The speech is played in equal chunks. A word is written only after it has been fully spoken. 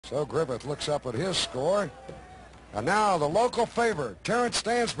So Griffith looks up at his score. And now the local favorite, Terence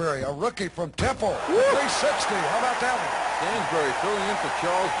Stansbury, a rookie from Temple. 360. How about that one? Stansbury filling in for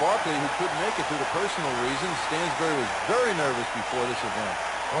Charles Barkley, who couldn't make it due to personal reasons. Stansbury was very nervous before this event.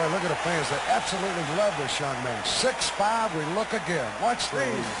 Boy, look at the fans. They absolutely love this young man. 6'5", we look again. Watch the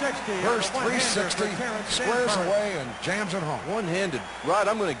first 360, squares away and jams it home. One-handed. Rod,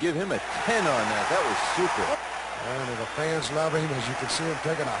 I'm going to give him a 10 on that. That was super. And the fans love him, as you can see him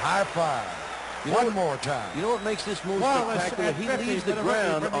taking a high five. One more time. You know what makes this move spectacular? He leaves the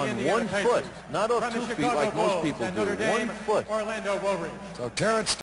ground on 1 foot, not off 2 feet like most people do. 1 foot. So Terence